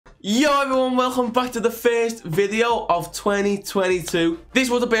Yo everyone, welcome back to the first video of 2022. This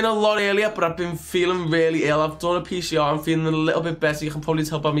would have been a lot earlier, but I've been feeling really ill. I've done a PCR, I'm feeling a little bit better. You can probably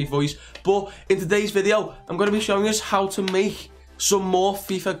tell by my voice. But in today's video, I'm going to be showing us how to make some more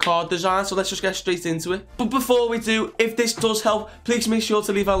FIFA card designs. So let's just get straight into it. But before we do, if this does help, please make sure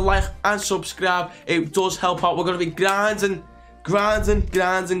to leave a like and subscribe. It does help out. We're going to be grinding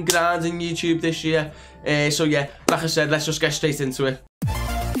YouTube this year. So yeah, like I said, let's just get straight into it.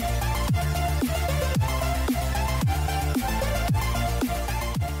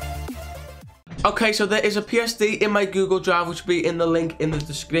 Okay, so there is a PSD in my Google Drive, which will be in the link in the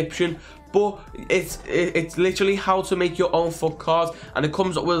description. But it's literally how to make your own foot card, and it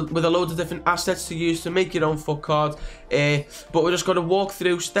comes up with a load of different assets to use to make your own foot card. But we're just going to walk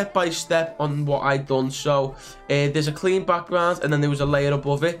through step by step on what I've done. So there's a clean background, and then there was a layer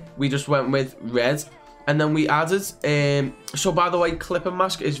above it. We just went with red, and then we added. So by the way, clipper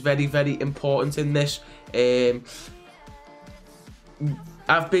mask is very, very important in this.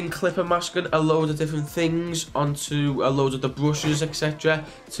 I've been clipper masking a load of different things onto a load of the brushes, etc.,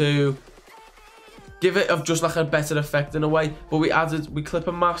 to give it just like a better effect in a way. But we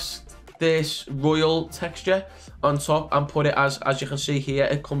clipper masked this royal texture on top and put it as you can see here.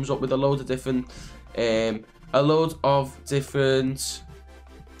 It comes up with a load of different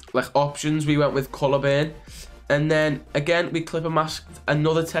like options. We went with color burn. And then again, we clipper masked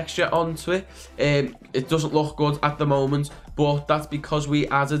another texture onto it. It doesn't look good at the moment, but that's because we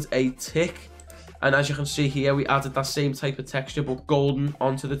added a tick. And as you can see here, we added that same type of texture, but golden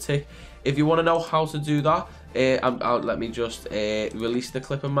onto the tick. If you want to know how to do that, let me just release the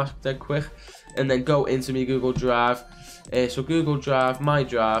clipper mask dead quick, and then go into my Google Drive. So Google Drive, my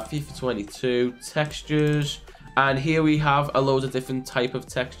drive, FIFA 22, textures, and here we have a load of different type of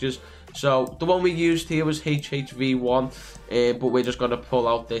textures. So the one we used here was HHV1, but we're just going to pull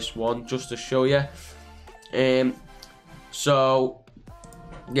out this one just to show you. So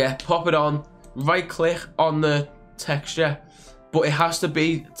yeah, pop it on, right click on the texture, but it has to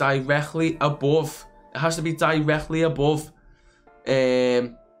be directly above. It has to be directly above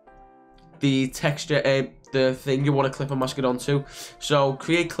the texture, the thing you want to clipper mask it onto. So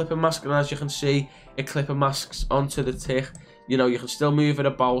create clipper mask, and as you can see, it clipper masks onto the tick. You know, you can still move it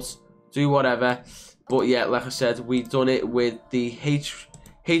about, do whatever, but yeah, like I said, we've done it with the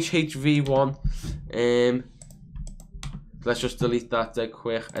HHV1. Let's just delete that dead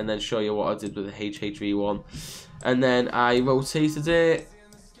quick and then show you what I did with the HHV1. And then I rotated it,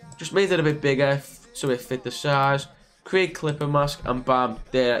 just made it a bit bigger so it fit the size. Create clipper mask, and bam,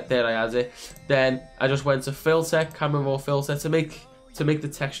 there I had it. Then I just went to filter, camera raw filter, to make the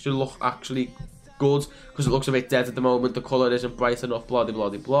texture look actually good, because it looks a bit dead at the moment. The color isn't bright enough, blah blah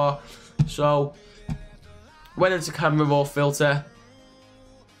blah blah. So went into camera raw filter,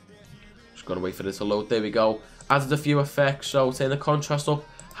 just gotta wait for it to load. There we go. Added a few effects, so turn the contrast up,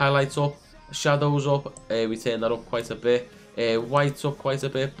 highlights up, shadows up. We turn that up quite a bit. Whites up quite a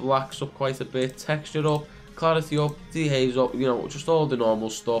bit, blacks up quite a bit, texture up, clarity up, dehaze up. You know, just all the normal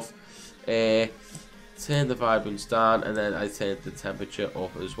stuff. Turn the vibrance down, and then I turned the temperature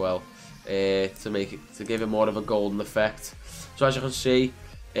up as well, to give it more of a golden effect. So as you can see,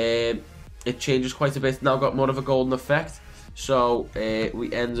 it changes quite a bit. Now got more of a golden effect. So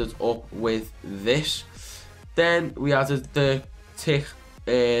we ended up with this. Then we added the tick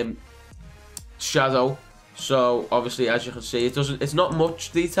shadow. So obviously, as you can see, it's not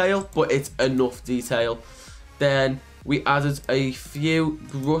much detail, but it's enough detail. Then we added a few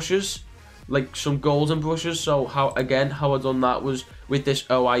brushes, like some golden brushes. So how I done that was with this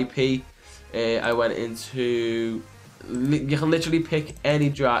OIP. I went into, you can literally pick any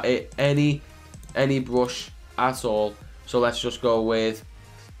brush at all. So let's just go with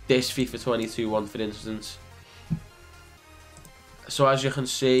this FIFA 22 one, for instance. So as you can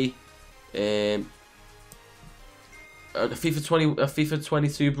see, a FIFA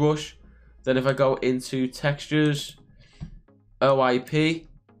 22 brush. Then if I go into textures, OIP,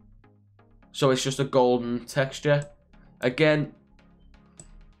 so it's just a golden texture. Again,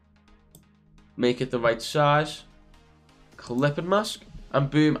 make it the right size, clipper mask, and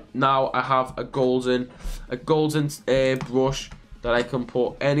boom, now I have a golden brush that I can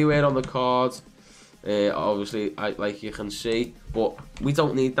put anywhere on the card. Obviously, like you can see, but we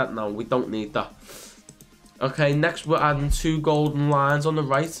don't need that now. We don't need that. Okay, next we're adding two golden lines on the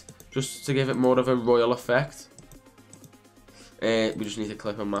right, just to give it more of a royal effect. We just need to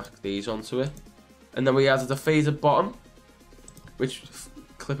clipper mask these onto it, and then we added a faded bottom, which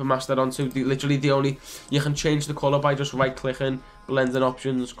clipper mask that onto. Literally the only, you can change the color by just right clicking, blending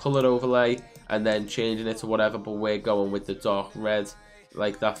options, color overlay, and then changing it to whatever, but we're going with the dark red.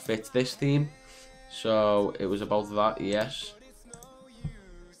 like that fits this theme. So it was about that, yes.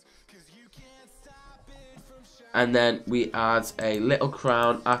 And then we add a little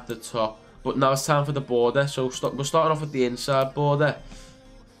crown at the top. But now it's time for the border. So we're starting off with the inside border.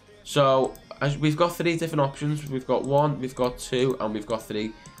 So we've got 3 different options. We've got 1, we've got 2, and we've got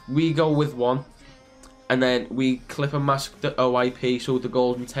 3. We go with 1. And then we clip and mask the OIP, so the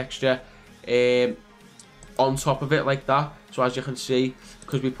golden texture, on top of it like that. So as you can see,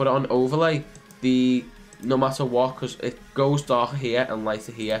 because we put it on overlay, no matter what, because it goes darker here and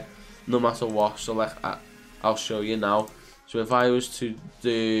lighter here, no matter what. So like I'll show you now. So if I was to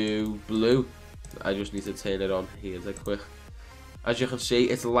do blue, I just need to turn it on here like quick. As you can see,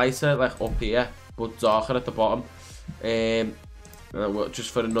 it's lighter like up here, but darker at the bottom.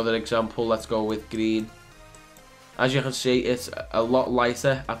 Just for another example, let's go with green. As you can see, it's a lot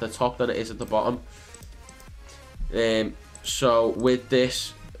lighter at the top than it is at the bottom. So with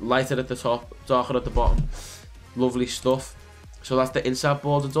this, lighter at the top, darker at the bottom. Lovely stuff. So that's the inside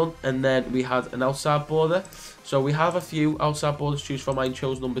border done. And then we had an outside border. So we have a few outside borders to choose from. I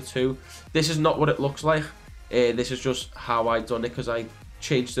chose number 2. This is not what it looks like. This is just how I done it, because I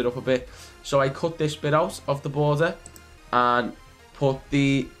changed it up a bit. So I cut this bit out of the border and put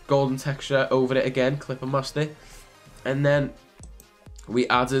the golden texture over it again, clip and masked it. And then we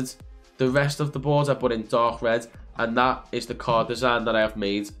added the rest of the border, but in dark red. And that is the card design that I have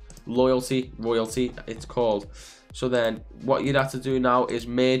made. Royalty, it's called. So then what you'd have to do now is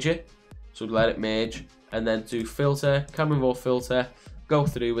merge it. So let it merge. And then do filter, camera raw filter. Go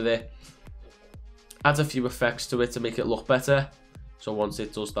through with it. Add a few effects to it to make it look better. So once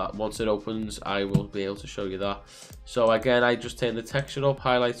it does that, once it opens, I will be able to show you that. So again, I just turn the texture up,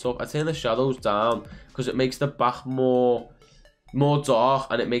 highlights up. I turn the shadows down because it makes the back more dark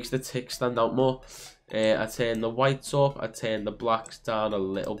and it makes the tick stand out more. I turn the whites up, I turn the blacks down a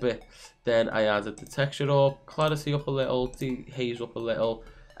little bit. Then I added the texture up, clarity up a little, dehaze up a little.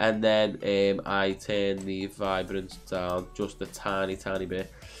 And then I turn the vibrance down just a tiny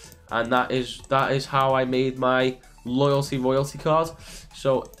bit. And that is how I made my royalty card.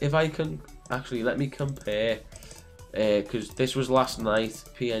 So if I can actually, let me compare, because this was last night.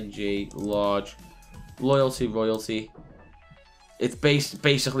 PNG large royalty. It's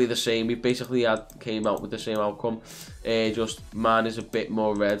basically the same. We basically came out with the same outcome. Just mine is a bit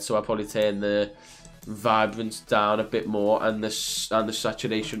more red, so I probably turn the vibrance down a bit more and the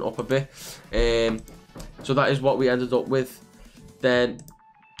saturation up a bit. So that is what we ended up with. Then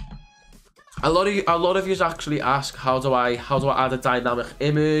a lot of you actually ask, how do I add a dynamic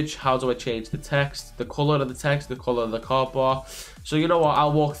image? How do I change the text, the color of the text, the color of the card bar? So you know what,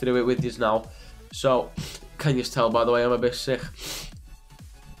 I'll walk through it with you now. So can you tell, by the way, I'm a bit sick.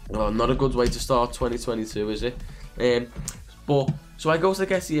 Well, not a good way to start 2022, is it? But so I go to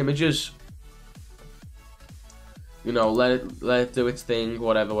get the images. You know, let it do its thing,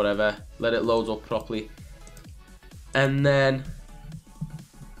 whatever. Let it load up properly, and then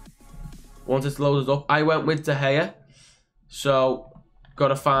once it's loaded up, I went with De Gea. So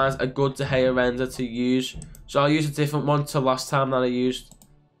gotta find a good De Gea render to use. So I'll use a different one to last time that I used.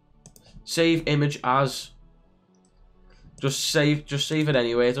 Save image as. Just save it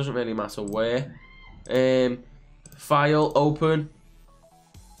anyway. It doesn't really matter where. File, open.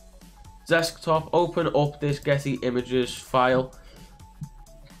 Desktop, open up this Getty Images file.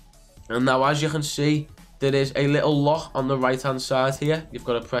 And now, as you can see, there is a little lock on the right hand side here. You've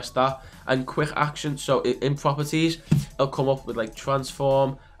got to press that. And quick action. So in properties, it'll come up with like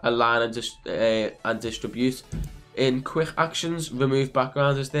transform, align, and distribute. In quick actions, remove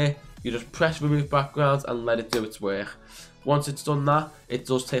background is there. You just press remove background and let it do its work. Once it's done that, it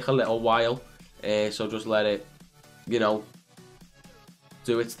does take a little while. So just let it, you know,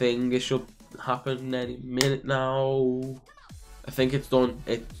 do its thing. It should happen any minute now. I think it's done.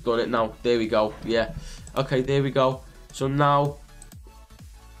 It's done it now. There we go. Yeah. Okay, there we go. So now,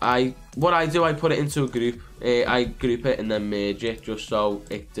 what I do, I put it into a group. I group it and then merge it just so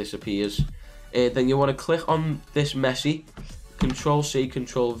it disappears. Then you want to click on this messy. Control C,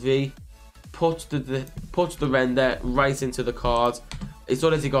 Control V. Put the render right into the card. It's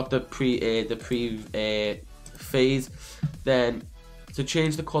already got the fade. Then to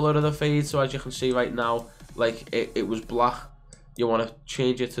change the color of the fade, so as you can see right now, like it was black. You want to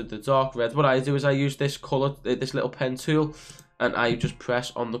change it to the dark red. What I do is I use this color, this little pen tool, and I just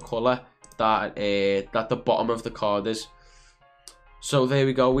press on the color that the bottom of the card is. So there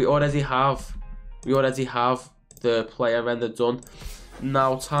we go. We already have the player render done.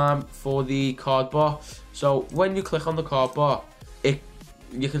 Now time for the card bar. So when you click on the card bar,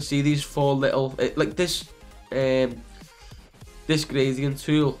 you can see these four little like this this gradient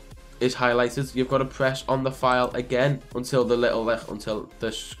tool is highlighted. You've got to press on the file again until the little until the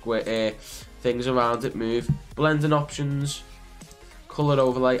square things around it move. Blending options, color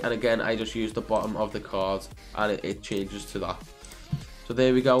overlay, and again I just use the bottom of the card and it changes to that. So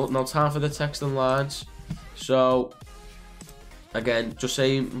there we go. Now time for the text and lines. So again, just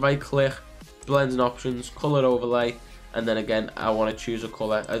say right click, blending options, color overlay, and then again I want to choose a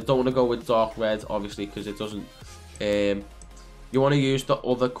color. I don't want to go with dark red obviously because it doesn't you want to use the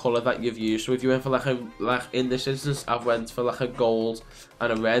other color that you've used. So if you went for like in this instance I've went for like a gold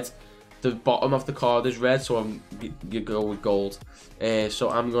and a red. The bottom of the card is red, so you go with gold. So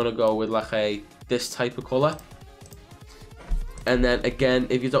I'm gonna go with like this type of color. And then again,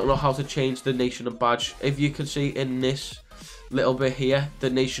 if you don't know how to change the nation and badge, if you can see in this little bit here, the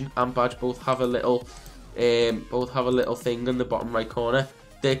nation and badge both have a little thing in the bottom right corner.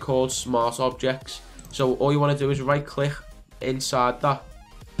 They're called smart objects. So all you want to do is right click inside that,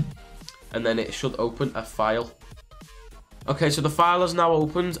 and then it should open a file. Okay, so the file is now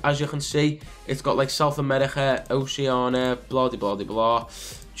opened. As you can see, it's got like South America, Oceania, blah blah blah blah.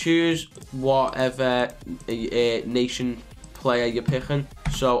 Choose whatever nation player you're picking.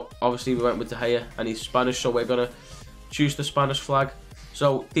 So obviously we went with De Gea and he's Spanish, so we're gonna choose the Spanish flag.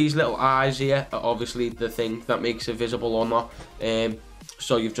 So these little eyes here are obviously the thing that makes it visible or not.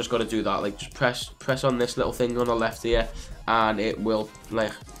 So you've just got to do that, like just press on this little thing on the left here and it will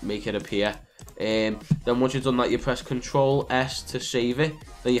like make it appear. Then once you've done that, you press Control S to save it.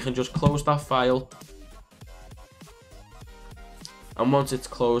 Then you can just close that file, and once it's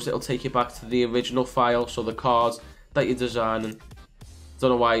closed it'll take you back to the original file, so the cards that you're designing.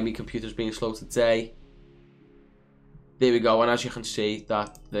 Don't know why my computer's being slow today. There we go, and as you can see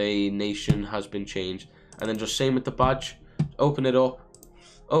that the nation has been changed. And then just same with the badge, open it up,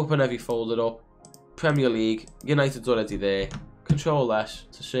 open every folder up, Premier League, United's already there, Control S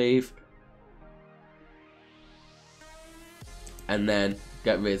to save, and then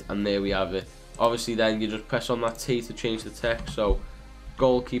get rid, and there we have it. Obviously then you just press on that T to change the text. So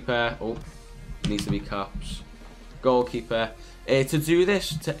goalkeeper, oh, needs to be caps, goalkeeper. To do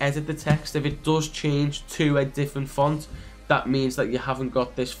this, to edit the text, if it does change to a different font, that means that you haven't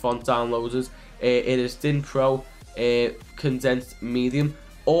got this font downloaded. It is DIN Pro condensed medium.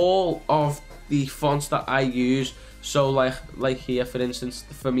 All of the fonts that I use, so like here for instance,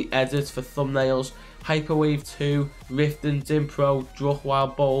 for me edits for thumbnails, Hyperwave 2, Riften, DIN Pro,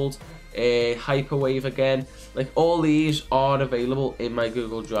 Druchwile Bold, Hyperwave again, like all these are available in my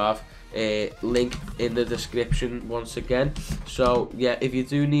Google Drive. Link in the description once again. So yeah, if you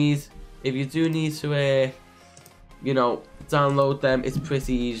do need to you know, download them, it's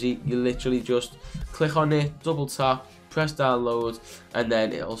pretty easy. You literally just click on it, double tap, press download, and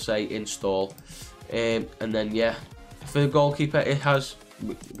then it'll say install. And then yeah, for the goalkeeper,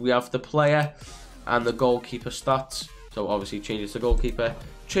 we have the player and the goalkeeper stats. So obviously change it to goalkeeper,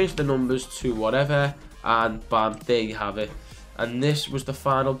 change the numbers to whatever, and bam, there you have it. And this was the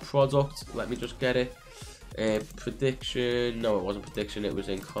final product. Let me just get it. Prediction. No, it wasn't prediction. It was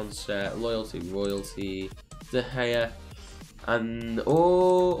in concert. Loyalty, royalty. De Gea. And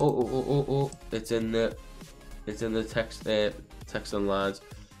it's in the text and lines.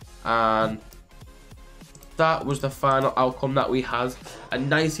 And that was the final outcome that we had. A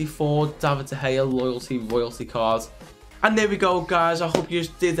 94 David De Gea loyalty royalty card. And there we go, guys. I hope you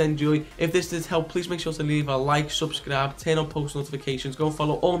did enjoy. If this did help, please make sure to leave a like, subscribe, turn on post notifications. Go and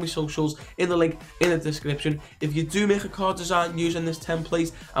follow all my socials in the link in the description. If you do make a card design using this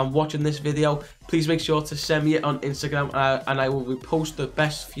template and watching this video, please make sure to send me it on Instagram, and I will repost the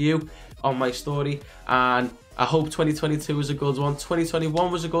best few on my story. And I hope 2022 was a good one.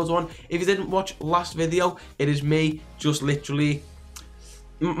 2021 was a good one. If you didn't watch last video, it is me just literally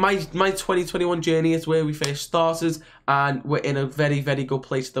my 2021 journey is where we first started, and we're in a very, very good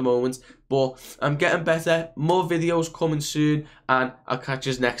place at the moment. But I'm getting better, more videos coming soon, and I'll catch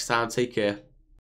you next time. Take care.